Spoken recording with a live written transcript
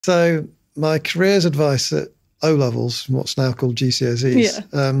So my careers advice at O-levels, what's now called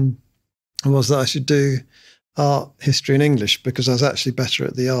GCSEs, was that I should do art, history and English because I was actually better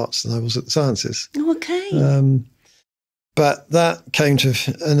at the arts than I was at the sciences. Okay. But that came to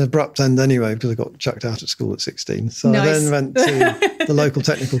an abrupt end anyway because I got chucked out of school at 16. So I then went to the local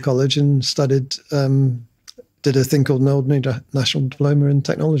technical college and studied, did a thing called an ordinary national diploma in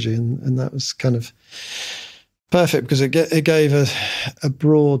technology. And that was kind of perfect because it gave a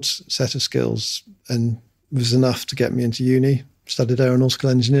broad set of skills and was enough to get me into uni. Studied aeronautical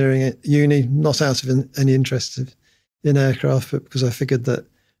engineering at uni, not out of any interest in aircraft, but because I figured that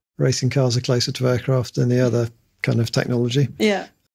racing cars are closer to aircraft than the other kind of technology. Yeah.